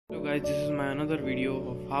Hello guys, this is my another video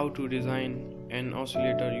of how to design an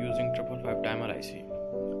oscillator using 555 timer IC.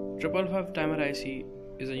 555 timer IC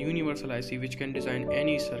is a universal IC which can design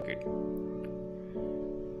any circuit,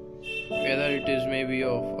 whether it is maybe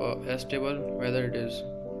of astable, whether it is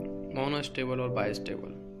monostable or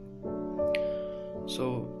bistable.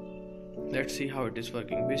 So let's see how it is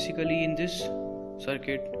working. Basically in this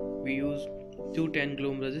circuit we use two 10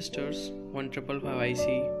 ohm resistors, one 555 IC,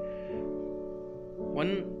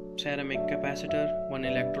 one ceramic capacitor, one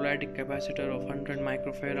electrolytic capacitor of 100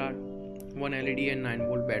 microfarad, one LED and 9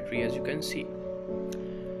 volt battery, as you can see.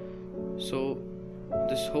 So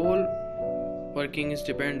this whole working is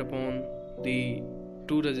depend upon the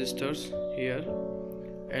two resistors here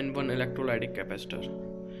and one electrolytic capacitor.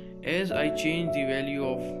 As I change the value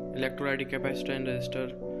of electrolytic capacitor and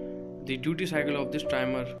resistor, the duty cycle of this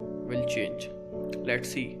timer will change. Let's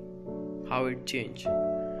see how it change.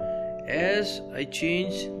 As I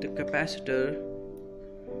change the capacitor,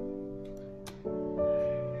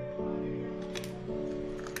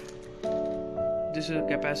 this is a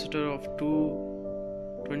capacitor of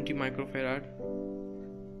 220 microfarad.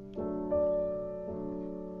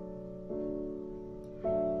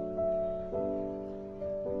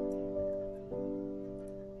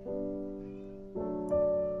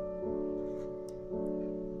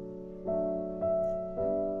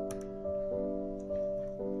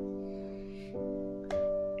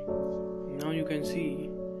 Now you can see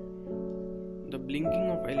the blinking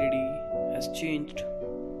of LED has changed.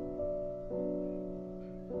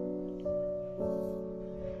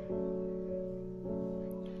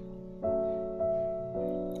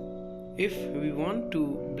 If we want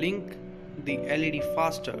to blink the LED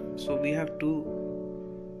faster, so we have to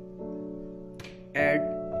add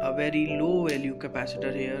a very low value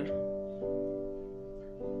capacitor here.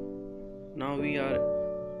 Now we are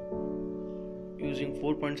using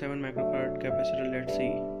 4.7 microfarad capacitor. Let's see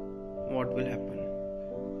what will happen.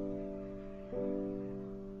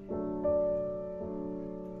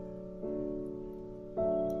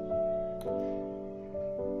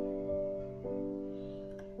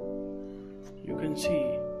 You can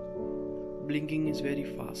see blinking is very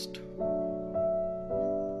fast.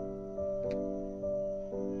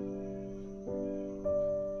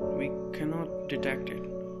 We cannot detect it.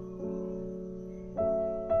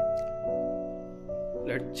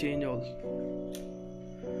 Let's change also.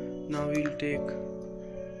 Now we'll take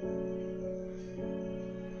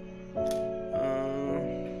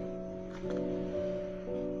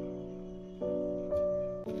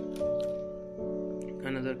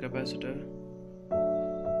another capacitor.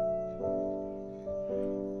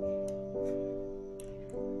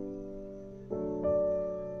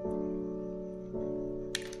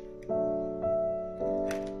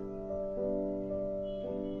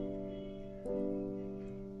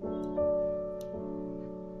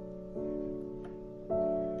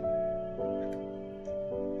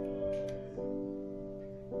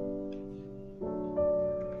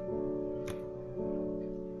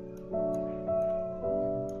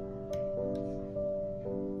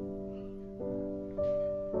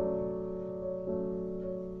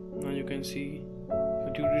 You can see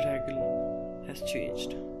the duty cycle has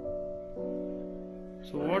changed.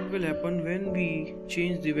 So what will happen when we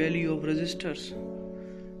change the value of resistors?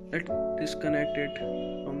 Let's disconnect it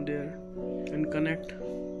from there and connect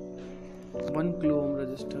 1 kilo ohm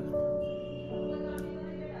resistor.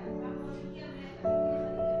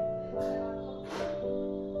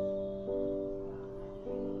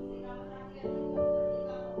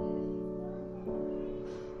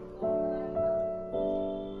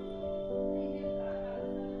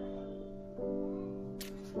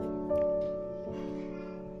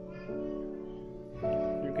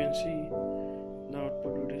 You can see the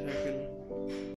output duty cycle